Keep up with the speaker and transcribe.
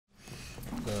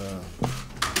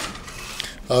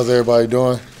How's everybody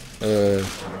doing?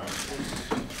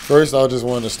 First, I just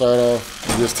wanted to start off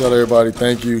and just tell everybody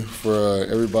thank you for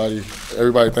everybody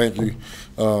thank you.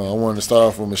 I wanted to start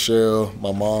off with Michelle,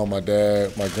 my mom, my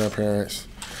dad, my grandparents,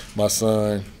 my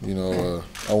son.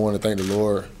 I want to thank the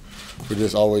Lord for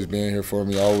just always being here for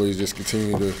me, always just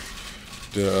continue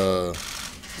to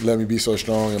let me be so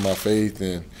strong in my faith.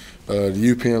 And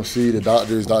the UPMC, the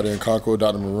doctors, Dr. Nkanko,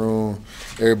 Dr. Maroon,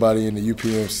 everybody in the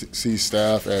UPMC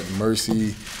staff at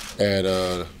Mercy,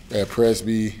 at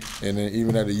Presby, and then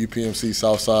even at the UPMC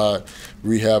Southside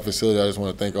Rehab Facility. I just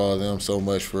want to thank all of them so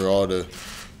much for all the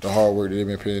hard work that they've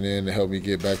been putting in to help me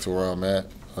get back to where I'm at.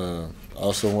 I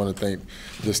also want to thank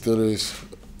the Steelers,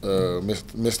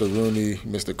 Mr. Rooney,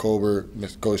 Mr. Colbert,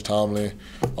 Mr. Coach Tomlin,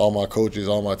 all my coaches,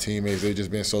 all my teammates. They've just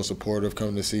been so supportive,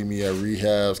 coming to see me at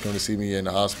rehabs, coming to see me in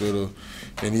the hospital,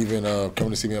 and even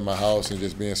coming to see me at my house and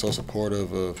just being so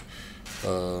supportive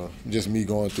of just me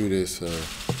going through this.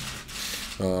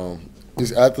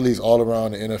 These athletes all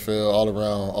around the NFL, all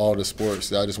around all the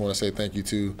sports, I just want to say thank you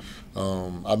to.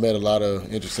 I met a lot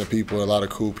of interesting people, a lot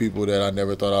of cool people that I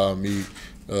never thought I would meet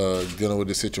dealing with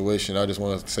this situation. I just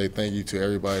want to say thank you to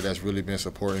everybody that's really been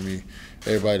supporting me,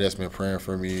 everybody that's been praying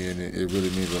for me, and it really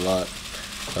means a lot.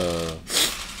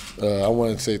 I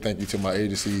want to say thank you to my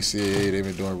agency, CAA. They've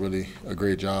been doing really a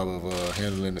great job of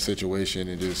handling the situation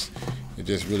and just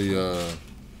really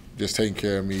just taking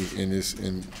care of me in this,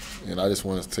 and I just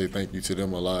want to say thank you to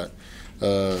them a lot.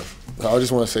 I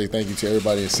just want to say thank you to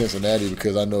everybody in Cincinnati,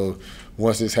 because I know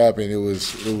once this happened, it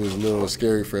was a little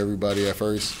scary for everybody at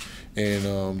first,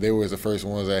 and they were the first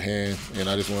ones at hand. And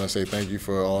I just want to say thank you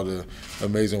for all the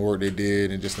amazing work they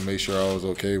did, and just to make sure I was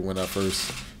okay when I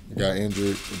first got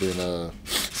injured. Then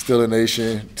Steeler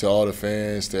Nation, to all the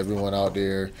fans, to everyone out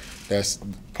there that's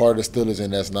part of the Steelers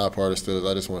and that's not part of the Steelers,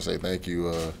 I just want to say thank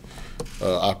you.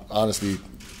 I honestly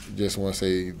just want to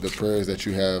say the prayers that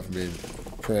you have been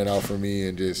praying out for me,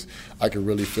 and just I can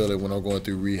really feel it when I'm going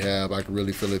through rehab. I can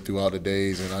really feel it throughout the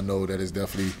days, and I know that it's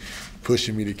definitely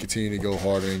pushing me to continue to go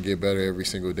harder and get better every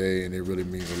single day, and it really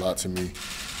means a lot to me.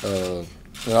 And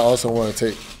I also want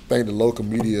to thank the local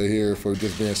media here for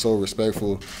just being so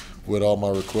respectful with all my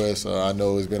requests. I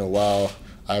know it's been a while.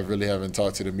 I really haven't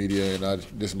talked to the media, and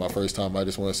this is my first time. I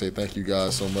just want to say thank you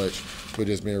guys so much for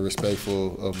just being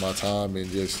respectful of my time and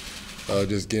just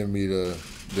giving me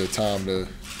the time to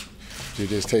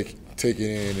just take it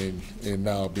in and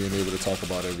now being able to talk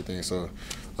about everything. So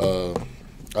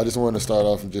I just wanted to start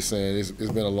off and just saying it's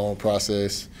been a long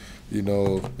process.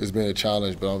 It's been a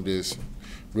challenge, but I'm just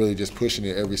really just pushing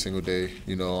it every single day.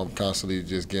 I'm constantly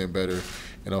just getting better,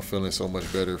 and I'm feeling so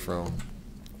much better from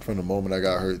the moment I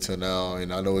got hurt to now.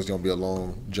 And I know it's going to be a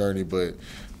long journey, but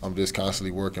I'm just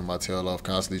constantly working my tail off,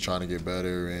 constantly trying to get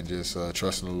better, and just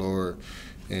trusting the Lord,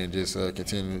 and just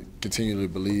continually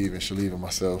believe and believe in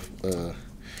myself.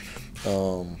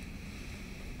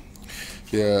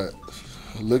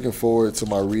 Looking forward to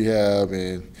my rehab,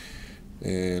 and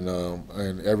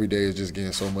every day is just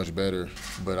getting so much better.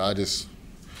 But I just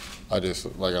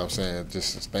like I'm saying,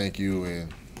 just thank you,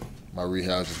 and my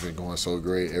rehab's just been going so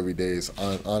great. Every day is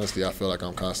honestly, I feel like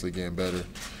I'm constantly getting better,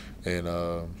 and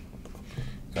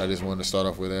I just wanted to start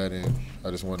off with that, and I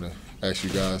just wanted to ask you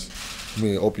guys,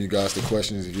 open you guys to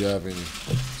questions if you have any.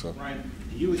 So. Ryan,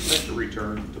 do you expect to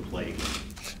return to play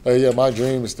again? Yeah, my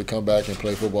dream is to come back and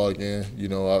play football again.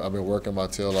 I've been working my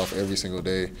tail off every single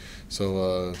day,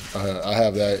 so I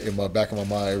have that in my back of my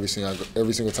mind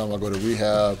every single time I go to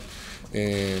rehab.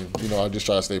 And, I just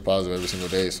try to stay positive every single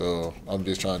day, so I'm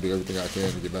just trying to do everything I can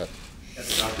to get back. Have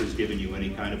the doctors given you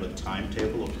any kind of a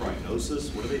timetable of prognosis?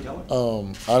 What are they telling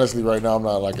you? Honestly, right now I'm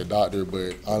not like a doctor,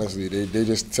 but honestly, they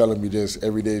just telling me just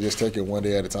every day, just take it one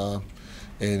day at a time.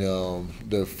 And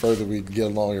the further we get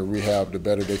along in rehab, the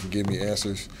better they can give me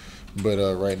answers. But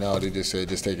right now, they just said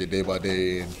just take it day by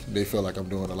day, and they feel like I'm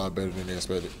doing a lot better than they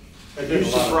expected. Have you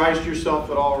surprised yourself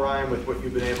at all, Ryan, with what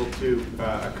you've been able to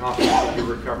accomplish in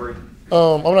your recovery?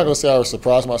 I'm not gonna say I was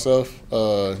surprised myself.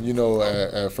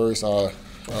 At first, I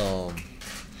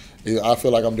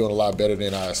feel like I'm doing a lot better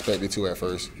than I expected to at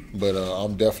first. But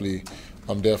I'm definitely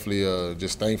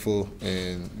just thankful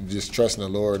and just trusting the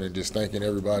Lord and just thanking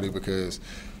everybody, because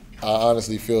I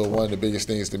honestly feel one of the biggest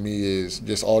things to me is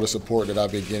just all the support that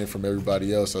I've been getting from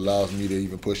everybody else allows me to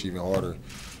even push even harder.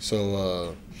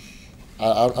 So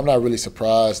I'm not really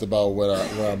surprised about where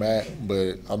I'm at,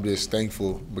 but I'm just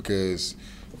thankful because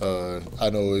I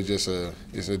know it's a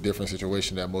different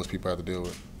situation that most people have to deal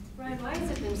with. Ryan, why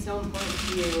has it been so important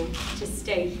to you to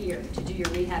stay here, to do your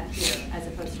rehab here, as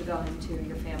opposed to going to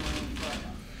your family in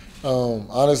Florida?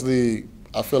 Honestly,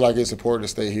 I feel like it's important to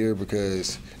stay here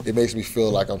because it makes me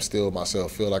feel like I'm still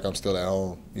myself, feel like I'm still at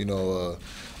home. You know,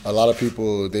 a lot of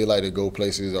people, they like to go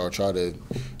places or try to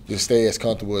just stay as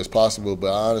comfortable as possible, but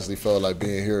I honestly felt like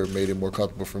being here made it more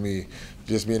comfortable for me.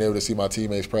 Just being able to see my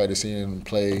teammates practice, seeing them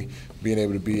play, being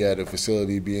able to be at a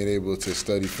facility, being able to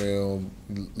study film,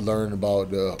 learn about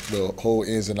the whole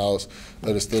ins and outs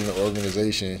of the student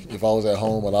organization. If I was at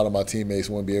home, a lot of my teammates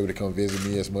wouldn't be able to come visit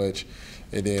me as much.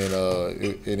 And then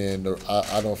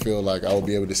I don't feel like I will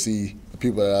be able to see the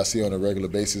people that I see on a regular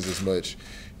basis as much.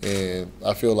 And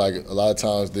I feel like a lot of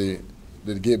times to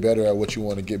get better at what you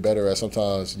want to get better at,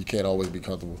 sometimes you can't always be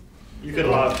comfortable. You've hit a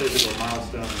lot of physical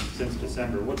milestones since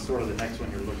December. What's sort of the next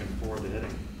one you're looking forward to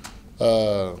hitting?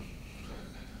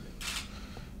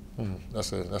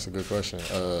 That's a good question.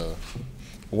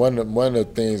 One of the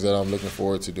things that I'm looking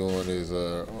forward to doing is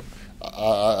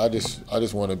I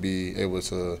just want to be able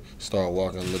to start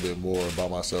walking a little bit more by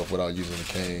myself without using a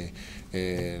cane.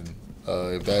 And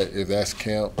if that's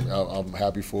camp, I'm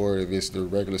happy for it. If it's the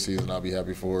regular season, I'll be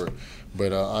happy for it.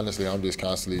 But honestly, I'm just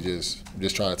constantly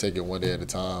just trying to take it one day at a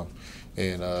time.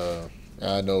 And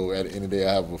I know at the end of the day,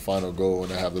 I have a final goal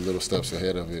and I have the little steps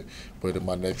ahead of it. But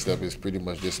my next step is pretty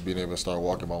much just being able to start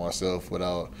walking by myself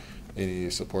without any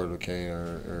support of a cane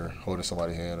or holding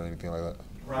somebody's hand or anything like that.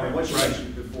 Ryan, what you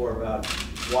mentioned before about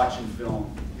watching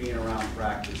film, being around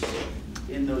practice,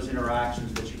 in those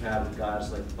interactions that you've had with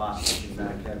guys like Bostic and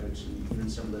Matakevich and even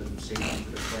some of the safeties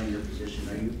that are playing your position,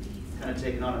 are you kind of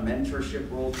taking on a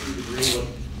mentorship role to a degree?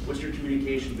 What's your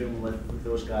communication been with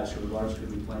those guys who are largely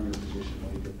going to be playing your position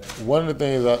when you get there? One of the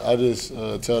things I just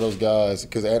tell those guys,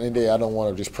 because at the end of the day, I don't want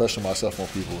to just pressure myself on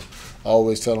people. I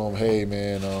always tell them, hey,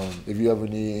 man, if you ever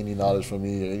need any knowledge from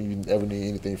me or you ever need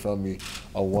anything from me,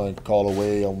 I'm one call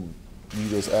away. You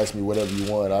just ask me whatever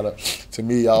you want. To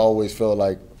me, I always felt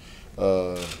like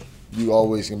you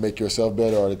always can make yourself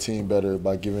better or the team better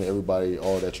by giving everybody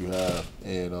all that you have.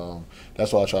 And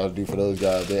that's what I try to do for those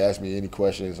guys. They ask me any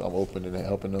questions, I'm open to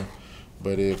helping them.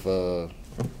 But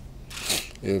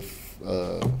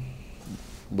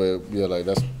but yeah, like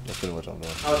that's pretty much what I'm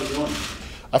doing. How are they doing?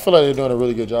 I feel like they're doing a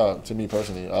really good job. To me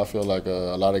personally, I feel like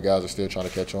a lot of guys are still trying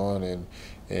to catch on, and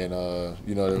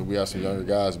you know, we have some younger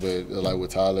guys, but like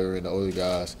with Tyler and the older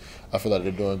guys, I feel like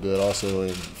they're doing good also.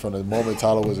 And from the moment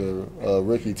Tyler was a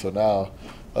rookie till now,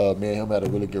 me and him had a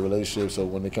really good relationship. So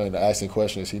when it came to asking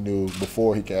questions, he knew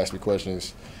before he could ask me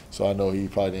questions. So I know he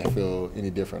probably didn't feel any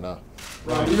different now.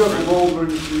 Ryan, do you have a goal during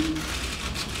the season?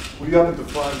 Will you have a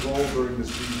defined goal during the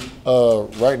season?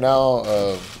 Right now,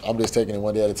 I'm just taking it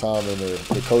one day at a time, and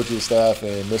the coaching staff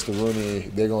and Mr. Rooney,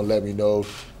 they're going to let me know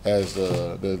as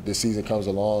the season comes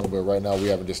along. But right now, we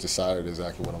haven't just decided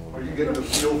exactly what I'm going to do. Are you getting a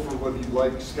feel for whether you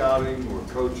like scouting or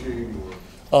coaching?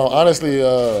 Honestly,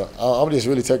 I'm just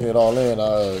really taking it all in.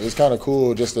 It's kind of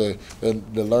cool just to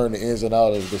learn the ins and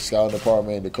outs of the scouting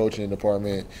department, the coaching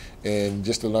department, and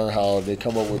just to learn how they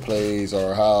come up with plays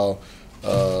or how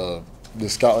the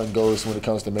scouting goes when it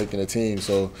comes to making a team.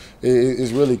 So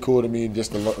it's really cool to me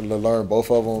just to learn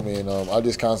both of them, and I'm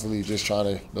just constantly just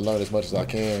trying to learn as much as I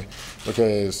can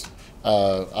because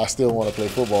I still want to play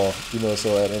football, you know,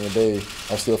 so at the end of the day,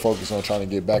 I'm still focused on trying to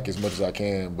get back as much as I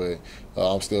can, but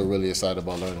I'm still really excited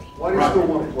about learning. Why do you still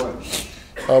want to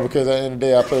play? Because at the end of the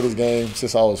day, I played this game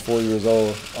since I was 4 years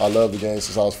old. I love the game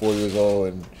since I was 4 years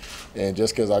old, and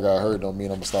just because I got hurt don't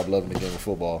mean I'm going to stop loving the game of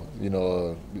football. You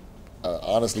know,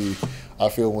 honestly, I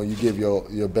feel when you give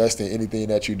your best in anything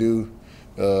that you do,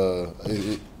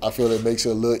 I feel it makes it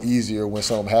a little easier when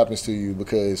something happens to you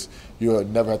because you'll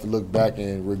never have to look back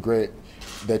and regret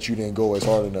that you didn't go as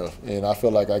hard enough. And I feel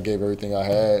like I gave everything I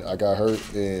had. I got hurt,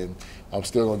 and I'm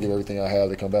still going to give everything I have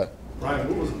to come back. Ryan,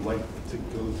 what was it like to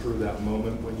go through that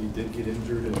moment when you did get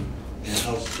injured, and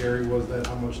how scary was that?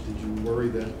 How much did you worry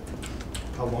that?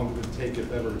 How long did it take,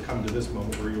 if ever, to come to this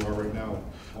moment where you are right now?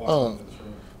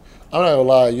 I'm not gonna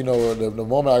lie, you know, the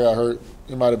moment I got hurt,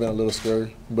 it might have been a little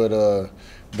scary, but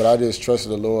I just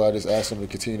trusted the Lord. I just asked Him to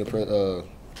continue to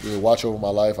watch over my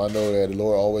life. I know that the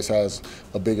Lord always has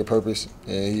a bigger purpose,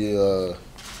 and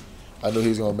I knew He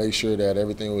was gonna make sure that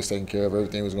everything was taken care of,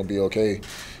 everything was gonna be okay.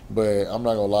 But I'm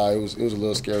not gonna lie, it was a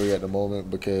little scary at the moment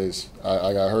because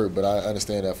I got hurt. But I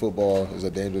understand that football is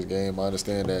a dangerous game. I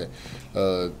understand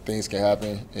that things can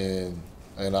happen, and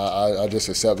I just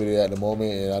accepted it at the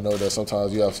moment, and I know that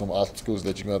sometimes you have some obstacles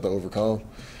that you're going to have to overcome.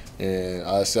 And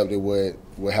I accepted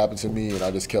what happened to me, and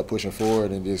I just kept pushing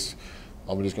forward, and I'm just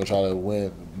going to try to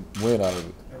win out of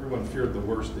it. Everyone feared the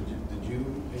worst. Did you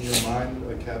in your mind,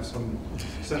 like, have some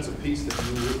sense of peace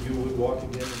that you would walk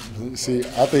again? See,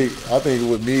 I think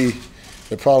with me,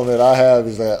 the problem that I have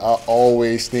is that I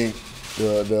always think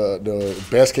the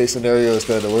best case scenario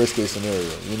instead of the worst case scenario.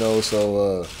 You know,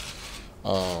 so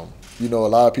you know, a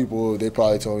lot of people, they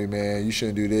probably told me, man, you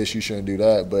shouldn't do this, you shouldn't do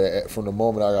that. But from the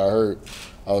moment I got hurt,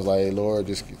 I was like, hey, Lord,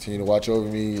 just continue to watch over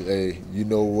me. Hey, you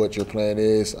know what your plan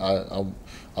is. I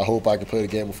hope I can play the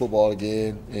game of football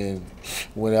again. And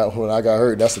when I got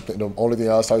hurt, that's the only thing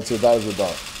I was talking to the doctors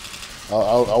about.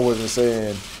 I wasn't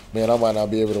saying, man, I might not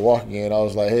be able to walk again. I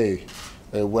was like, hey,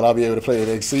 will I be able to play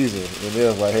the next season? And they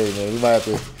was like, hey, man, we might have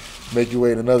to make you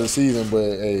wait another season,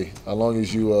 but hey, as long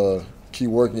as you keep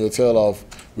working your tail off,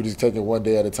 we just take it one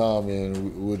day at a time,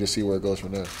 and we'll just see where it goes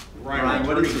from there. Ryan,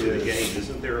 returning to the game,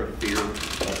 isn't there a fear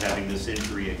of having this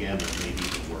injury again that may be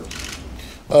even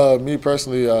worse? Me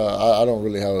personally, I don't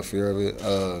really have a fear of it.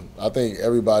 I think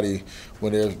everybody,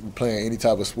 when they're playing any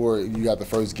type of sport, you got to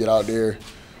first get out there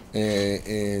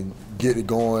and get it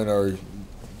going, or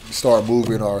start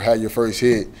moving, or have your first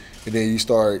hit, and then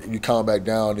you calm back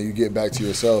down and you get back to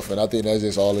yourself. And I think that's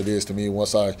just all it is to me.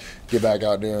 Once I get back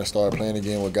out there and start playing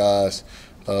again with guys,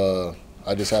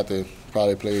 I just have to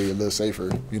probably play a little safer.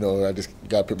 You know, I just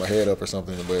got to pick my head up or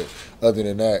something. But other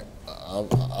than that,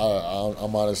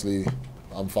 I'm honestly,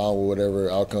 I'm fine with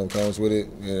whatever outcome comes with it.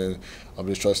 And I'm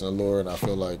just trusting the Lord. And I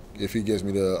feel like if He gives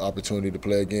me the opportunity to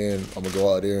play again, I'm going to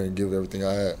go out there and give everything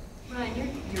I had.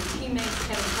 Ryan, your teammates,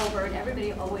 Kevin Colbert,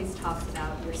 everybody always talks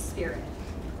about your spirit.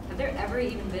 Have there ever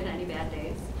even been any bad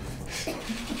days?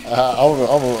 I'm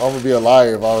gonna be a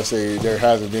liar if I would say there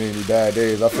hasn't been any bad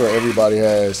days. I feel everybody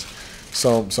has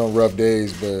some rough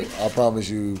days, but I promise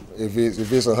you, if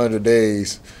it's 100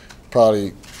 days,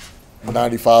 probably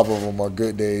 95 of them are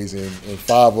good days, and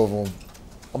 5 of them,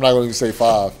 I'm not going to say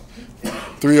 5.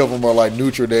 3 of them are like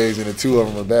neutral days, and the 2 of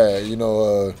them are bad. You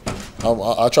know,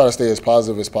 I try to stay as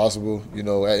positive as possible. You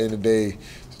know, at the end of the day,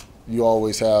 you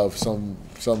always have some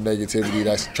negativity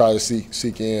that's try to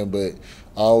seek in, but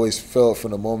I always felt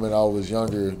from the moment I was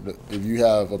younger, if you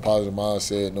have a positive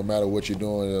mindset, no matter what you're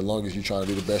doing, as long as you're trying to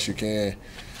do the best you can,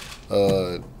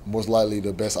 most likely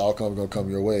the best outcome is going to come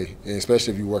your way, and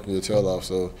especially if you're working your tail off.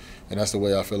 So, and that's the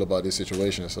way I feel about this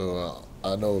situation. So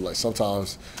I know, like,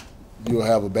 sometimes you'll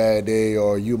have a bad day,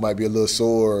 or you might be a little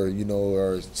sore, you know,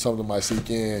 or something might seek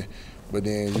in, but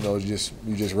then, you know, you just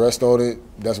rest on it.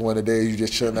 That's one of the days you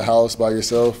just chill in the house by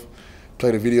yourself,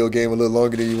 play the video game a little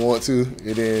longer than you want to,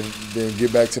 and then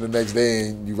get back to the next day,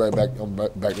 and you right back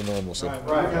to normal. So, Ryan,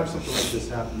 when you have something like this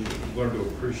happen, you learn to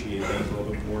appreciate things a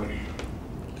little bit more.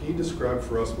 Can you describe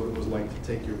for us what it was like to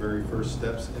take your very first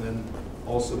steps, and then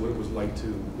also what it was like to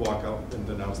walk out and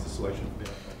announce the selection of the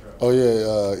NFL draft? Oh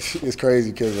yeah, it's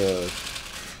crazy because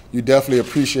you definitely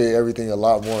appreciate everything a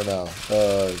lot more now.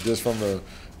 Just from the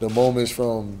moments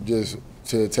from just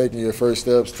to taking your first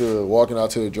steps to walking out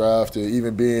to the draft to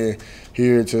even being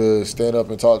here to stand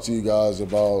up and talk to you guys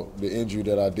about the injury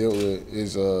that I dealt with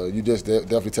is you just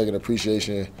definitely take an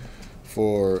appreciation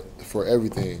for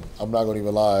everything. I'm not gonna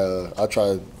even lie. I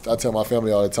tell my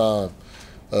family all the time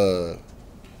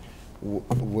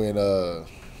when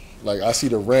like I see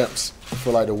the ramps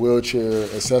for like the wheelchair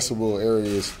accessible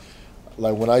areas.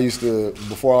 Like when I used to,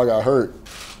 before I got hurt,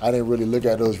 I didn't really look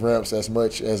at those ramps as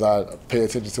much as I pay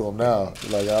attention to them now.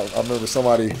 Like I remember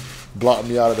somebody blocked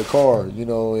me out of the car, you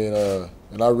know,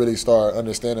 and I really started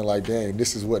understanding, like, dang,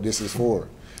 this is what this is for.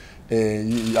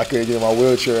 And I couldn't get in my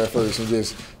wheelchair at first, and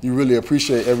just you really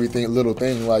appreciate everything, little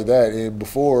thing like that. And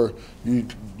before you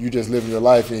just living your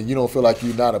life, and you don't feel like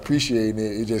you're not appreciating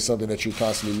it. It's just something that you're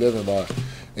constantly living by.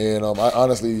 And I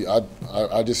honestly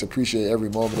just appreciate every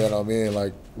moment that I'm in.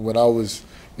 Like when I was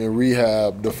in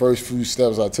rehab, the first few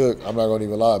steps I took, I'm not gonna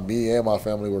even lie, me and my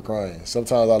family were crying.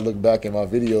 Sometimes I look back in my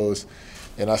videos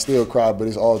and I still cry, but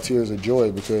it's all tears of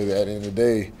joy because at the end of the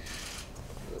day,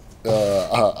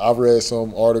 I've read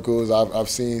some articles, I've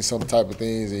seen some type of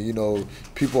things, and you know,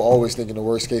 people always think in the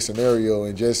worst case scenario,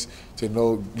 and just to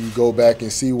know you go back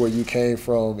and see where you came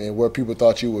from and where people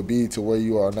thought you would be to where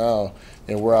you are now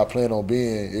and where I plan on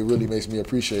being, it really makes me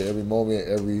appreciate every moment,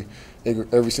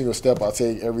 every single step I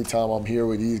take, every time I'm here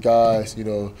with these guys. You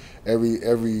know,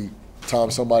 every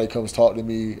time somebody comes talk to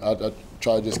me, I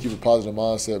try to just keep a positive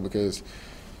mindset because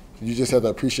you just have to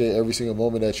appreciate every single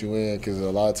moment that you're in, because a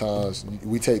lot of times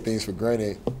we take things for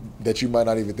granted that you might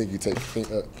not even think you take for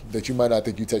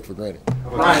granted.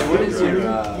 Ryan, what is you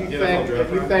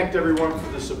thanked everyone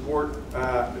for the support,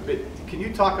 but can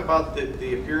you talk about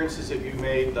the appearances that you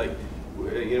made, like,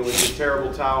 you know, with the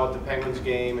terrible towel at the Penguins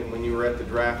game and when you were at the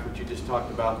draft, which you just talked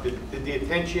about? Did the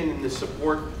attention and the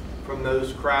support from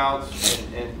those crowds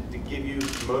and to give you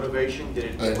motivation, did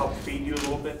it help feed you a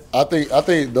little bit? I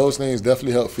think those things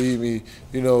definitely help feed me.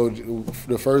 You know,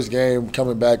 the first game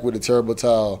coming back with the terrible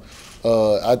towel,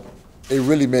 it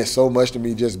really meant so much to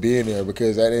me just being there,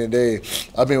 because at the end of the day,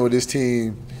 I've been with this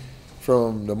team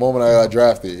from the moment I got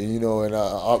drafted, and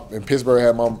and Pittsburgh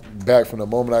had my back from the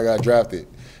moment I got drafted.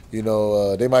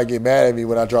 They might get mad at me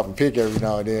when I drop a pick every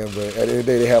now and then, but at the end of the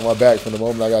day, they had my back from the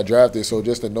moment I got drafted. So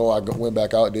just to know I went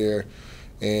back out there,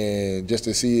 and just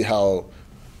to see how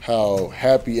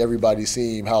happy everybody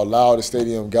seemed, how loud the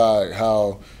stadium got,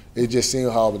 how it just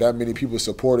seemed how that many people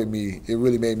supported me, it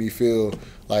really made me feel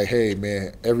like, hey,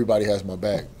 man, everybody has my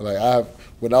back. Like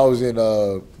when I was in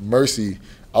Mercy,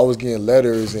 I was getting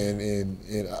letters,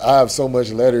 and I have so much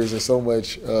letters and so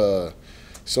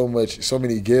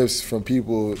many gifts from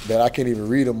people that I can't even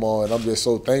read them all, and I'm just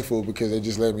so thankful because it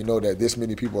just let me know that this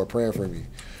many people are praying for me.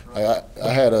 I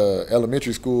had a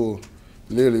elementary school,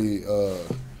 literally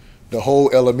the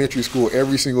whole elementary school,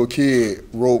 every single kid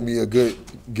wrote me a get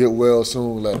well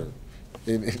soon letter.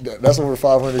 And that's over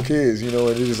 500 kids, and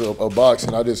it's just a box,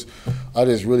 and I just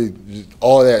really,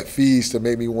 all that feeds to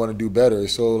make me want to do better.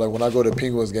 So like when I go to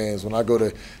Penguins games, when I go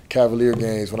to Cavalier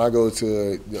games, when I go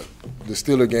to the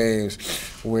Steeler games,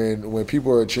 when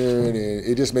people are cheering, and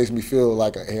it just makes me feel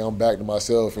like, hey, I'm back to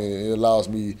myself, and it allows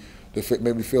me to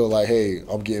make me feel like, hey,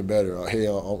 I'm getting better, or hey,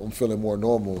 I'm feeling more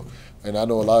normal. And I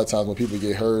know a lot of times when people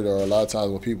get hurt, or a lot of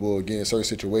times when people get in certain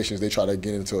situations, they try to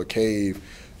get into a cave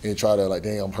and try to like,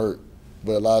 dang, I'm hurt.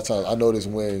 But a lot of times I notice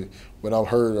when I'm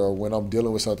hurt or when I'm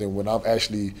dealing with something, when I'm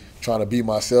actually trying to be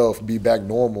myself, be back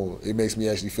normal, it makes me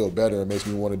actually feel better. It makes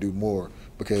me want to do more,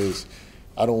 because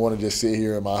I don't want to just sit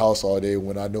here in my house all day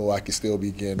when I know I can still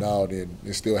be getting out and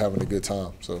still having a good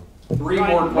time. So 3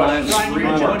 more questions.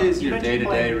 Ryan, what is your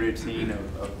day-to-day routine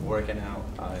of working out,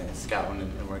 scouting,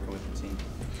 and working with the team?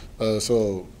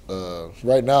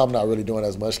 Right now I'm not really doing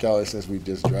as much scouting since we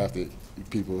just drafted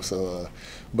people. So,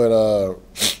 but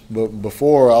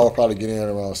before I would probably get in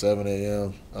around 7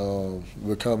 a.m.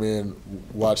 We'd come in,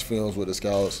 watch films with the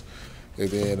scouts, and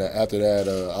then after that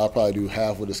I'll probably do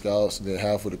half with the scouts and then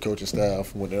half with the coaching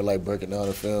staff when they're like breaking down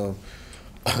the film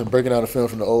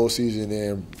from the old season,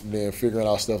 and then figuring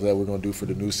out stuff that we're gonna do for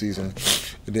the new season,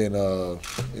 and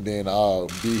then I'll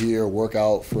be here, work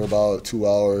out for about 2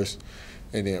 hours.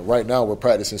 And then right now we're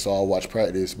practicing, so I'll watch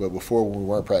practice. But before, when we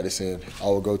weren't practicing, I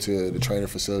would go to the training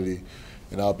facility,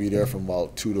 and I'll be there from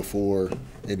about 2 to 4.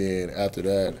 And then after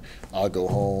that, I'll go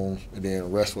home and then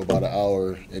rest for about an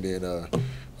hour. And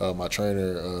then my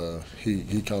trainer,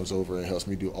 he comes over and helps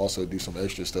me also do some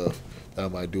extra stuff that I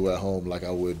might do at home like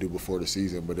I would do before the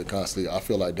season. But I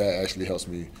feel like that actually helps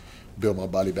me build my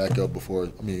body back up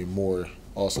more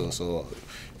also. So,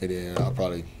 and then I'll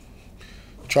probably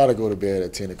try to go to bed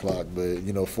at 10 o'clock, but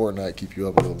Fortnite keep you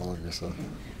up a little longer. So,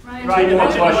 Ryan,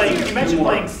 you mentioned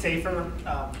playing safer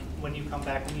when you come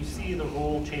back. When you see the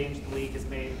rule change the league has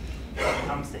made when it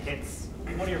comes to hits,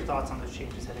 what are your thoughts on those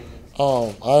changes heading in?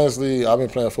 Honestly, I've been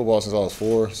playing football since I was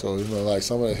 4, so like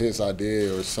some of the hits I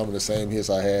did or some of the same hits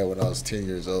I had when I was 10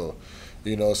 years old.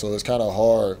 So it's kind of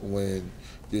hard when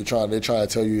they're trying to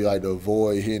tell you like to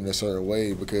avoid hitting a certain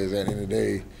way, because at the end of the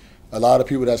day, a lot of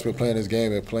people that's been playing this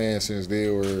game have playing since they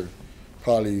were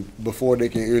probably before they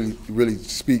can really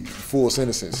speak full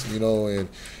sentences,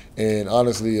 and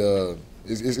honestly,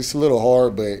 it's a little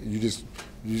hard, but you're just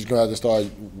gonna have to start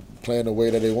playing the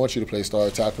way that they want you to play.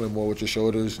 Start tackling more with your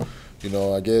shoulders,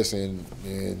 I guess, and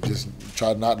just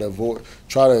try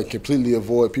to completely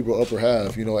avoid people upper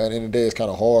half. At the end of the day, it's kind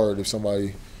of hard if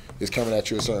somebody is coming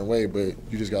at you a certain way, but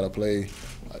you just gotta play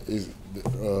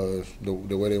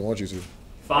the way they want you to.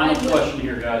 Final question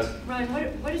here, guys. Ryan,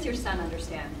 what does your son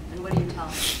understand, and what do you tell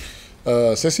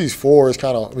him? Since he's 4, it's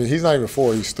kind of, he's not even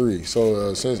 4, he's 3.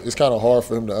 So since it's kind of hard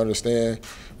for him to understand,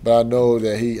 but I know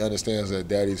that he understands that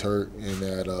Daddy's hurt, and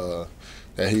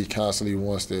that he constantly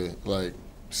wants to like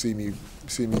see me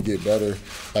get better.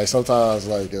 Like sometimes,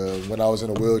 like when I was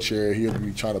in a wheelchair, he'll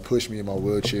be trying to push me in my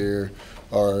wheelchair,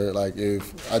 or like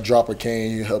if I drop a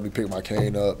cane, he'll help me pick my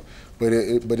cane up. But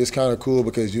it's kind of cool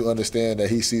because you understand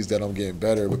that he sees that I'm getting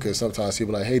better, because sometimes he'll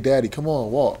be like, hey, Daddy, come on,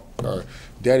 walk, or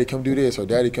Daddy, come do this, or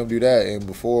Daddy, come do that. And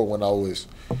before, when I was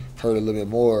hurt a little bit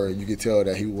more, you could tell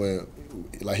that he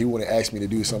wouldn't ask me to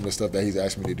do some of the stuff that he's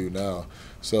asked me to do now.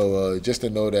 So just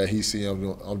to know that he sees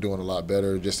I'm doing a lot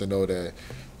better, just to know that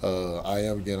I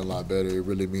am getting a lot better, it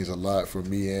really means a lot for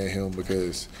me and him,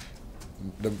 because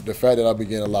the fact that I've been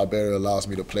getting a lot better allows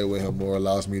me to play with him more,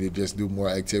 allows me to just do more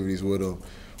activities with him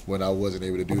when I wasn't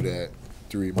able to do that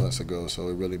 3 months ago. So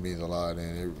it really means a lot,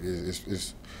 and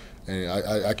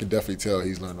I can definitely tell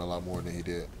he's learned a lot more than he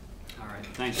did. All right,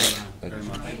 thank you very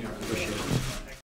much. Appreciate it.